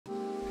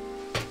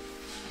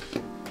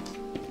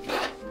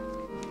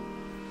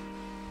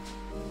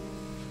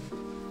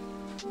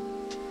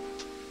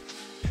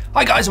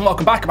Hi guys and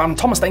welcome back. I'm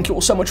Thomas, thank you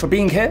all so much for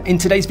being here. In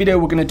today's video,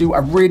 we're gonna do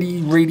a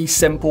really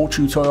simple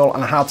tutorial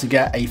on how to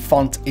get a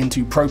font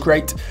into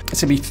Procreate. It's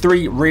gonna be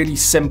 3 really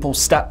simple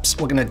steps.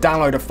 We're gonna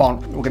download a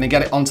font, we're gonna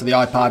get it onto the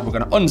iPad, we're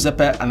gonna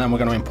unzip it, and then we're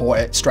gonna import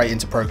it straight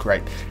into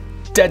Procreate.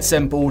 Dead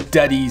simple,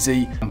 dead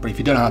easy, but if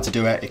you don't know how to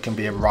do it, it can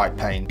be a right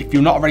pain. If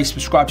you're not already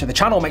subscribed to the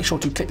channel, make sure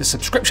to click the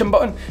subscription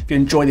button. If you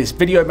enjoy this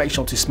video, make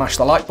sure to smash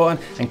the like button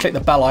and click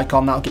the bell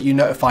icon. That'll get you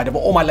notified of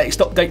all my latest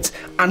updates.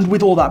 And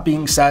with all that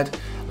being said,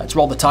 let's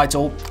roll the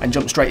title and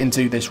jump straight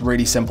into this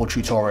really simple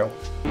tutorial.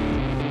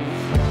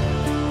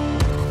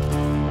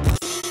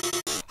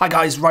 Hi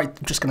guys, right,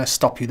 I'm just gonna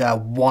stop you there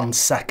 1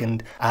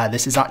 second.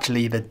 This is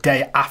actually the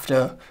day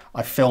after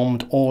I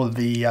filmed all of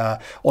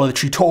the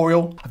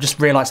tutorial. I've just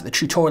realized that the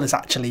tutorial is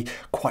actually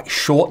quite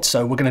short,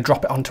 so we're gonna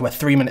drop it onto a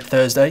 3-minute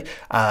Thursday.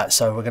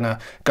 So we're gonna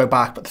go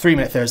back, put the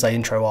 3-minute Thursday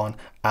intro on.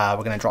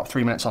 We're gonna drop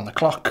 3 minutes on the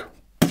clock,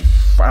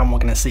 and we're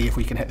gonna see if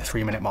we can hit the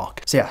 3-minute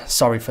mark. So yeah,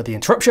 sorry for the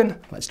interruption.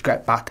 Let's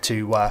get back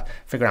to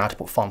figuring out how to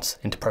put fonts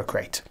into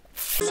Procreate.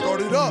 Start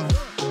it up.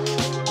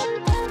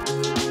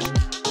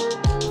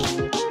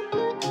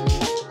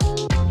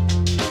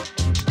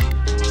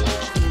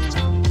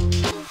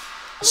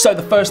 So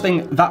the first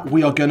thing that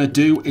we are gonna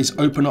do is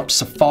open up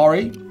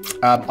Safari.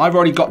 I've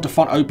already got the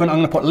font open. I'm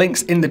gonna put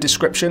links in the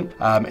description.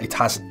 It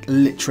has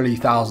literally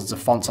thousands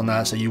of fonts on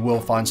there, so you will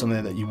find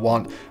something that you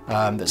want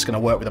that's gonna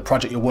work with the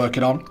project you're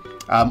working on.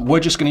 We're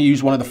just gonna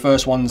use one of the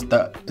first ones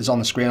that is on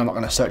the screen. I'm not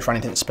gonna search for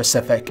anything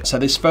specific. So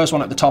this first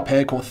one at the top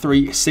here called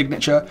 3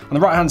 Signature. On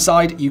the right-hand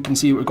side, you can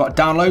see we've got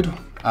download.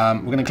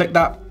 We're gonna click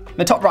that. In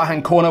the top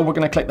right-hand corner, we're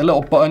gonna click the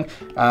little button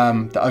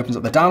that opens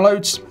up the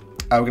downloads.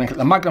 We're gonna click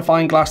the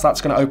magnifying glass.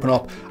 That's gonna open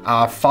up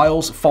our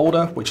files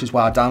folder, which is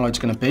where our download's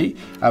gonna be.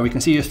 We can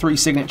see the 3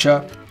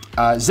 Signature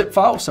zip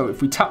file. So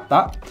if we tap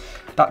that,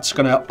 that's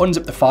gonna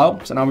unzip the file.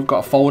 So now we've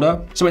got a folder.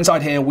 So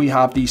inside here, we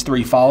have these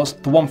 3 files.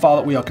 The one file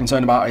that we are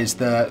concerned about is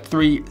the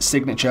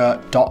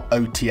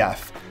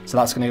 3signature.otf. So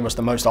that's gonna give us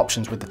the most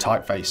options with the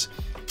typeface.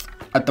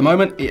 At the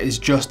moment, it is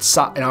just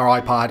sat in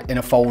our iPad in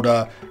a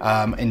folder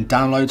in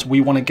downloads.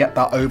 We want to get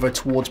that over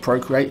towards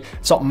Procreate.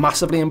 It's not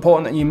massively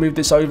important that you move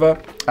this over.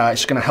 It's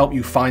just going to help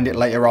you find it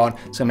later on.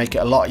 It's going to make it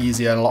a lot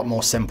easier and a lot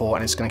more simple,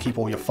 and it's going to keep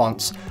all your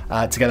fonts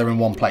together in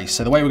one place.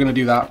 So the way we're going to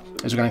do that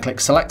is we're going to click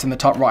select in the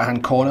top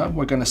right-hand corner.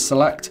 We're going to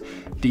select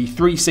the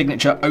 3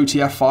 Signature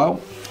OTF file.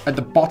 At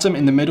the bottom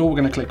in the middle, we're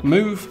going to click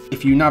move.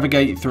 If you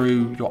navigate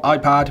through your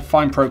iPad,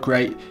 find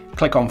Procreate,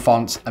 click on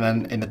fonts, and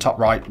then in the top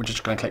right, we're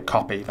just going to click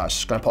copy. That's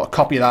just going to put a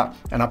copy of that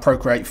in our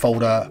Procreate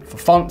folder for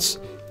fonts,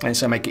 and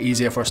it's going to make it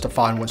easier for us to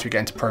find once we get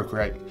into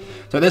Procreate.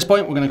 So at this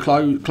point, we're going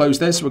to close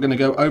this. We're going to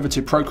go over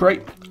to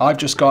Procreate. I've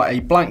just got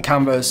a blank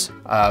canvas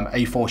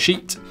A4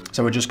 sheet.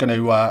 So we're just going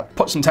to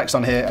put some text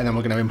on here, and then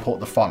we're going to import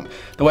the font.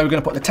 The way we're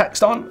going to put the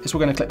text on is we're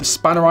going to click the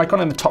spanner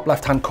icon in the top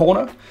left-hand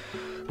corner.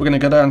 We're going to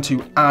go down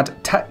to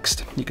add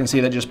text. You can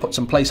see they just put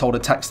some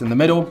placeholder text in the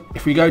middle.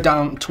 If we go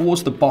down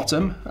towards the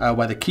bottom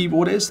where the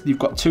keyboard is, you've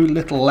got 2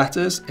 little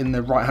letters in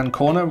the right-hand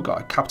corner. We've got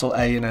a capital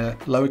A and a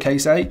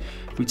lowercase a.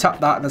 If we tap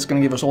that, that's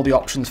going to give us all the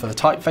options for the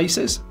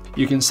typefaces.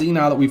 You can see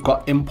now that we've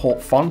got import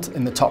font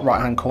in the top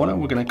right-hand corner.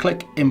 We're going to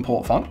click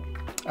import font.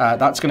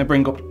 That's going to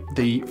bring up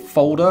the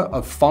folder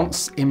of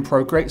fonts in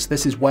Procreate. So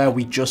this is where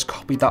we just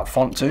copied that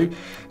font to.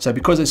 So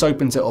because this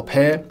opens it up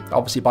here,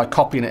 obviously by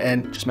copying it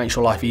in, just makes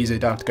your life easier. You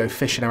don't have to go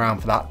fishing around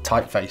for that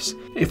typeface.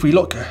 If we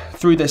look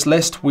through this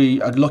list, we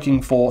are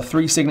looking for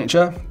 3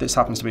 Signature. This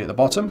happens to be at the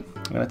bottom.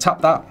 I'm going to tap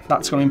that.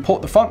 That's going to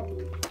import the font.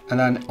 And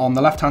then on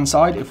the left-hand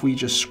side, if we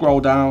just scroll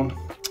down,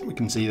 we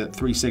can see that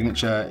 3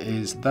 Signature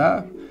is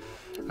there.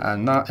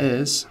 And that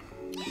is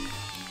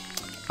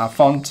our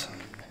font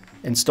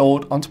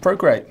installed onto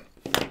Procreate.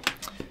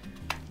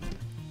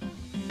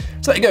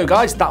 So there you go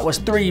guys, that was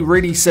 3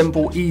 really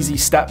simple, easy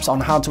steps on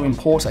how to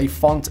import a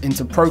font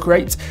into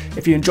Procreate.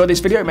 If you enjoyed this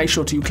video, make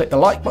sure to click the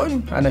like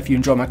button, and if you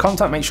enjoy my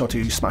content, make sure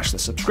to smash the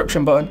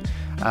subscription button.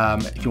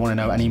 If you want to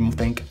know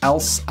anything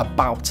else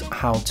about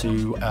how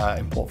to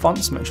import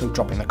fonts, make sure to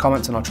drop in the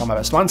comments and I'll try my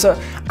best to answer.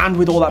 And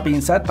with all that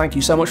being said, thank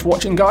you so much for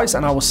watching guys,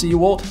 and I will see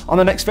you all on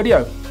the next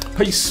video.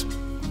 Peace.